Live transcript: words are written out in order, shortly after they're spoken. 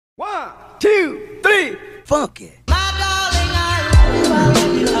2, 3, funk it.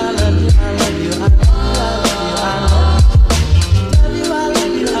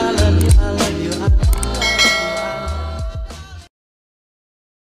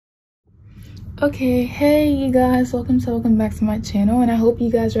 Okay, hey you guys, welcome back to my channel, and I hope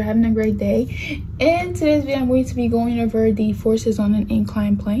you guys are having a great day. In today's video, I'm going to be going over the forces on an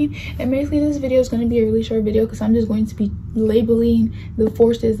inclined plane, and basically this video is going to be a really short video because I'm just going to be labeling the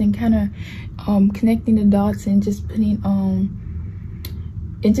forces and kind of connecting the dots and just putting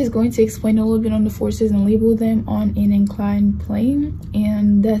it's just going to explain a little bit on the forces and label them on an inclined plane,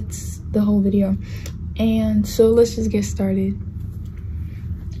 and that's the whole video. And so let's just get started.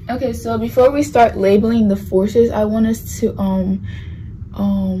 Okay, so before we start labeling the forces, I want us to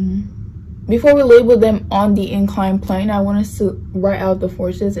before we label them on the inclined plane, I want us to write out the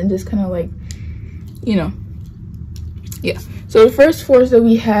forces and just kind of like, you know, yeah. So the first force that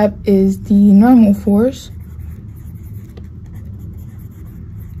we have is the normal force.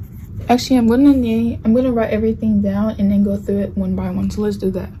 Actually, I'm gonna write everything down and then go through it one by one. So let's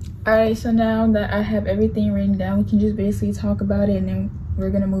do that. All right, so now that I have everything written down, we can just basically talk about it, and then we're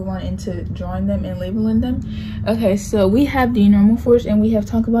gonna move on into drawing them and labeling them. Okay, so we have the normal force, and we have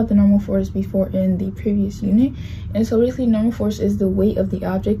talked about the normal force before in the previous unit. And so basically normal force is the weight of the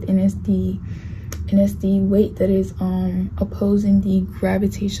object, and it's the weight that is opposing the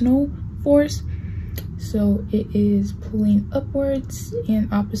gravitational force. So it is pulling upwards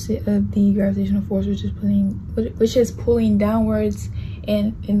and opposite of the gravitational force, which is pulling downwards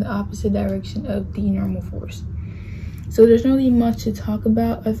and in the opposite direction of the normal force. So there's not really much to talk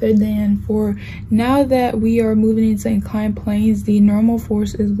about other than for now that we are moving into inclined planes, the normal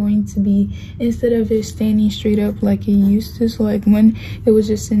force is going to be, instead of it standing straight up like it used to, so like when it was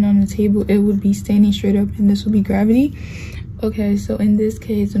just sitting on the table, it would be standing straight up, and this would be gravity. Okay, so in this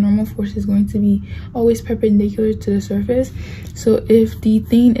case, the normal force is going to be always perpendicular to the surface. So if the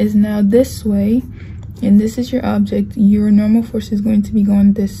thing is now this way, and this is your object, your normal force is going to be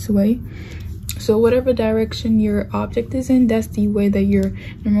going this way. So whatever direction your object is in, that's the way that your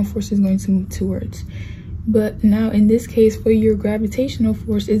normal force is going to move towards. But now in this case, for your gravitational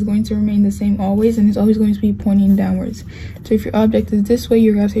force, is going to remain the same always, and it's always going to be pointing downwards. So if your object is this way,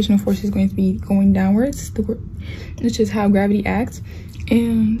 your gravitational force is going to be going downwards, which is how gravity acts.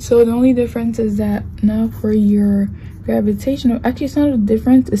 And so the only difference is that now for your gravitational, actually it's not a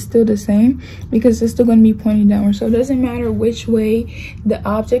difference, it's still the same because it's still going to be pointing downward. So it doesn't matter which way the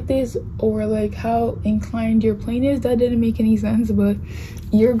object is or like how inclined your plane is. That didn't make any sense, but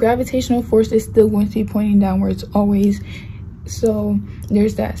your gravitational force is still going to be pointing downwards always. So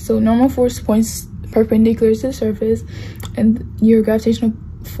there's that. So normal force points perpendicular to the surface, and your gravitational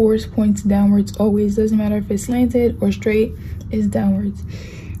force points downwards always. Doesn't matter if it's slanted or straight, it's downwards.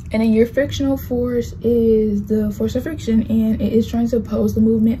 And then your frictional force is the force of friction, and it is trying to oppose the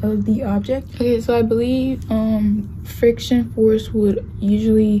movement of the object. Okay, so I believe friction force would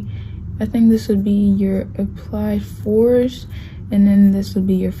usually, I think this would be your applied force, and then this would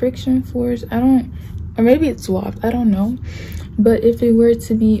be your friction force. Or maybe it's swapped, I don't know. But if it were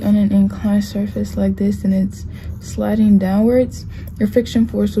to be on an inclined surface like this and it's sliding downwards, your friction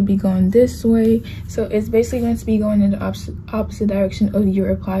force would be going this way. So it's basically going to be going in the opposite direction of your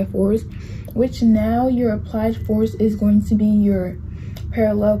applied force, which now your applied force is going to be your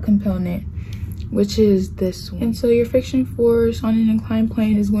parallel component, which is this one. And so your friction force on an inclined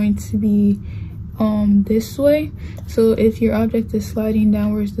plane is going to be this way. So if your object is sliding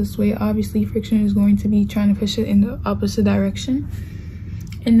downwards this way, obviously friction is going to be trying to push it in the opposite direction.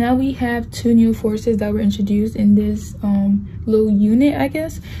 And now we have two new forces that were introduced in this little unit, I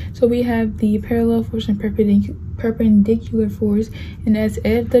guess. So we have the parallel force and perpendicular force, and that's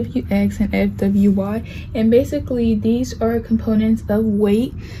FWX and FWY. And basically these are components of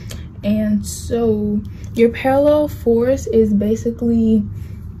weight. And so your parallel force is basically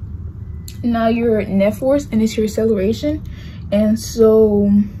now your net force, and it's your acceleration. And so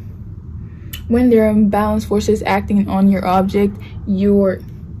when there are imbalanced forces acting on your object, your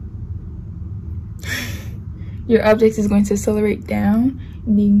object is going to accelerate down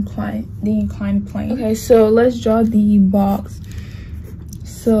the inclined plane. Okay, so let's draw the box.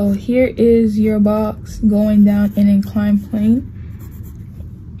 So here is your box going down an inclined plane.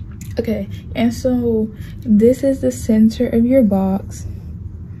 Okay, and so this is the center of your box,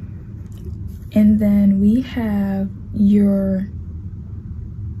 and then we have your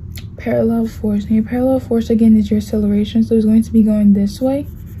parallel force, and your parallel force again is your acceleration, so it's going to be going this way.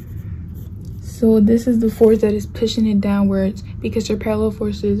 So this is the force that is pushing it downwards, because your parallel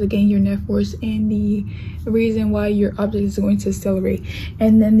force is again your net force and the reason why your object is going to accelerate.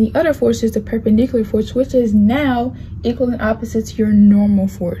 And then the other force is the perpendicular force, which is now equal and opposite to your normal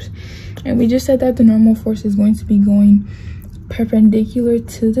force. And we just said that the normal force is going to be going perpendicular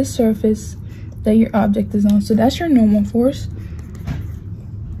to the surface that your object is on. So that's your normal force.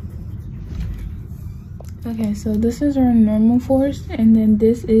 Okay, so this is our normal force, and then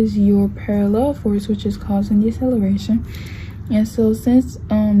this is your parallel force, which is causing the acceleration. And so since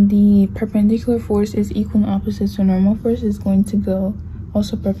the perpendicular force is equal and opposite to normal force, it's going to go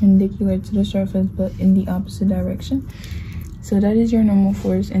also perpendicular to the surface but in the opposite direction. So that is your normal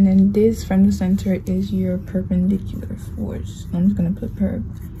force, and then this from the center is your perpendicular force. I'm just gonna put perp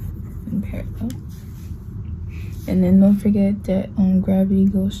and parallel. And then don't forget that gravity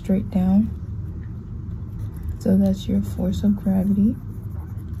goes straight down. So that's your force of gravity.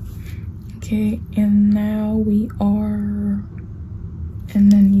 Okay, and now we are,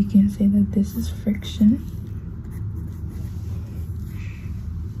 and then you can say that this is friction.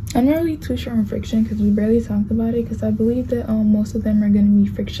 I'm not really too sure on friction because we barely talked about it, because I believe that most of them are going to be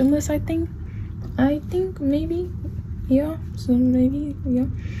frictionless. I think maybe, yeah. So maybe, yeah.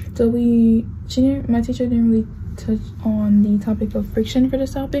 So my teacher didn't really touch on the topic of friction for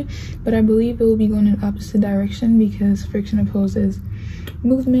this topic, but I believe it will be going in the opposite direction because friction opposes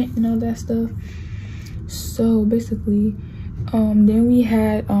movement and all that stuff. So basically, then we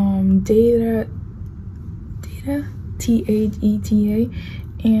had theta, theta,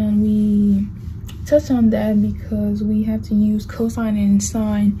 and we touched on that because we have to use cosine and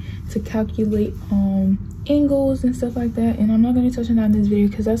sine to calculate angles and stuff like that. And I'm not going to touch on that in this video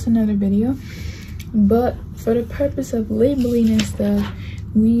because that's another video. But for the purpose of labeling and stuff,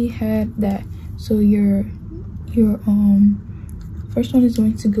 we had that. So your first one is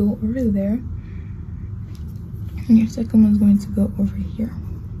going to go over there, and your second one is going to go over here.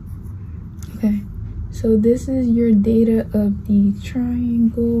 Okay, so this is your data of the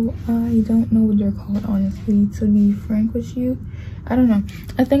triangle. I don't know what they're called, honestly, to be frank with you. I don't know.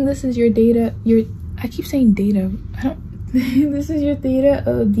 I think this is your data. I keep saying data. This is your theta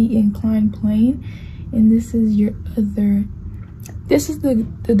of the inclined plane, and this is your other, this is the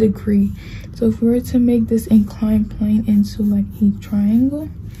degree. So if we were to make this inclined plane into like a triangle,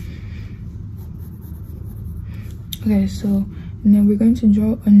 okay, so and then we're going to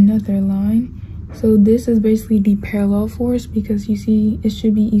draw another line. So this is basically the parallel force, because you see it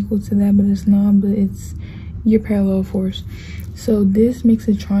should be equal to that, but it's not, but it's your parallel force. So this makes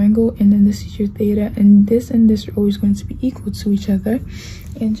a triangle, and then this is your theta, and this are always going to be equal to each other.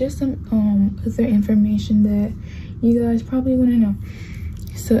 And just some other information that you guys probably want to know.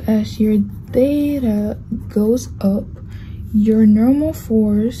 So as your theta goes up, your normal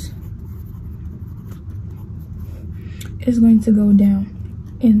force is going to go down.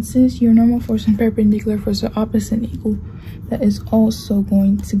 And since your normal force and perpendicular force are opposite and equal, that is also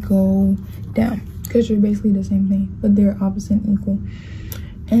going to go down, because you're basically the same thing, but they're opposite and equal.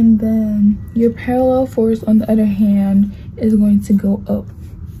 And then your parallel force, on the other hand, is going to go up.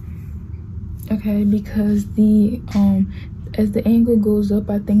 Okay, because the as the angle goes up,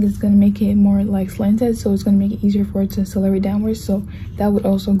 I think it's gonna make it more like slanted, so it's gonna make it easier for it to accelerate downwards. So that would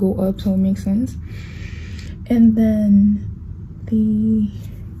also go up, so it makes sense. And then the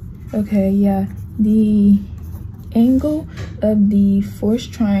angle of the force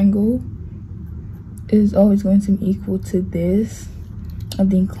triangle is always going to be equal to this of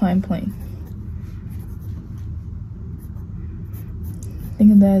the inclined plane.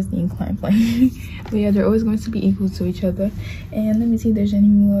 Think of that as the inclined plane. But yeah, they're always going to be equal to each other. And let me see if there's any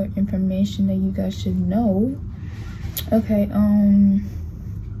more information that you guys should know. Okay,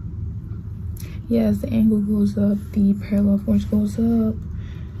 yeah, as the angle goes up, the parallel force goes up.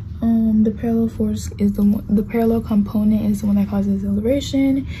 The parallel force is the parallel component is the one that causes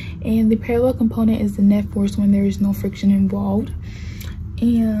acceleration, and the parallel component is the net force when there is no friction involved.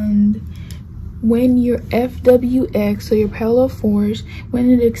 And when your FWX, so your parallel force, when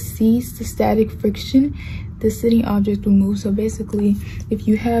it exceeds the static friction, the sitting object will move. So basically, if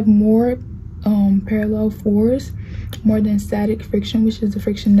you have more parallel force, more than static friction, which is the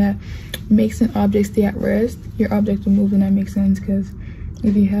friction that makes an object stay at rest, your object will move. And that makes sense, because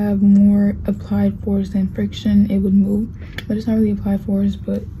if you have more applied force than friction, it would move. But it's not really applied force,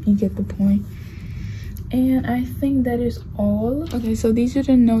 but you get the point. And I think that is all. Okay, so these are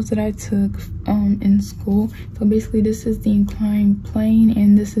the notes that I took in school. So basically this is the inclined plane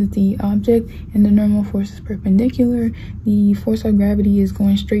and this is the object, and the normal force is perpendicular. The force of gravity is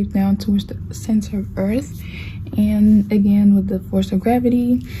going straight down towards the center of Earth, and again with the force of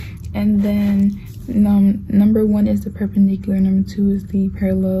gravity. And then number 1 is the perpendicular, number 2 is the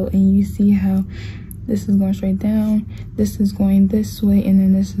parallel, and you see how this is going straight down, this is going this way, and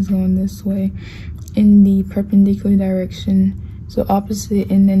then this is going this way in the perpendicular direction, so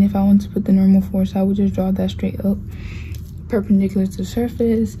opposite. And then if I want to put the normal force, I would just draw that straight up perpendicular to the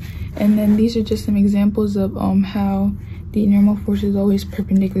surface. And then these are just some examples of how the normal force is always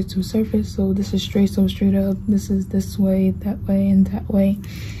perpendicular to the surface. So this is straight, so straight up, this is this way, and that way.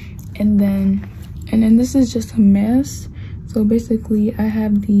 And then this is just a mess. So basically I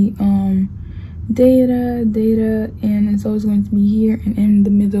have the data, and it's always going to be here, and in the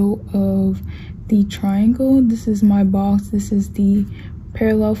middle of the triangle, this is my box. This is the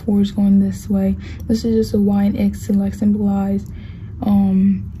parallel force going this way. This is just a y and x to like symbolize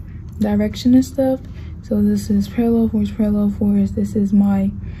direction and stuff. So this is parallel force. This is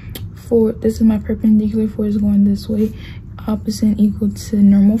my perpendicular force going this way, opposite and equal to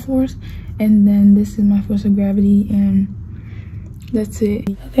normal force. And then this is my force of gravity, and that's it.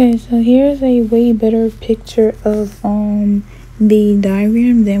 Okay, so here's a way better picture of the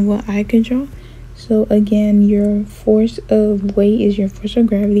diagram than what I could draw. So again, your force of weight is your force of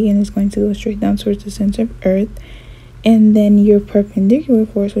gravity, and it's going to go straight down towards the center of Earth. And then your perpendicular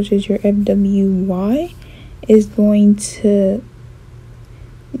force, which is your FWY, is going to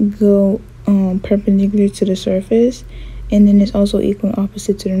go perpendicular to the surface, and then it's also equal and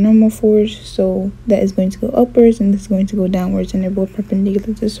opposite to the normal force. So that is going to go upwards, and this is going to go downwards, and they're both perpendicular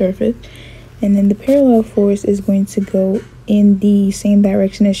to the surface. And then the parallel force is going to go in the same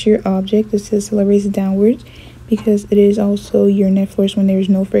direction as your object. This accelerates downwards because it is also your net force when there is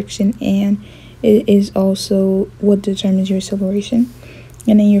no friction, and it is also what determines your acceleration.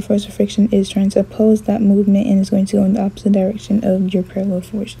 And then your force of friction is trying to oppose that movement, and it's going to go in the opposite direction of your parallel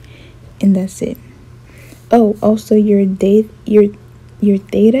force. And that's it. Oh, also your theta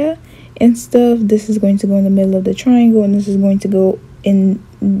and stuff, this is going to go in the middle of the triangle, and this is going to go in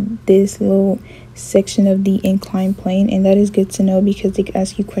this little section of the inclined plane. And that is good to know because they can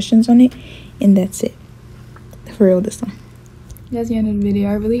ask you questions on it. And that's it for real this time. That's the end of the video.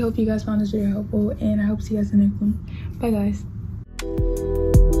 I really hope you guys found this video helpful, and I hope to see you guys in the next one. Bye guys.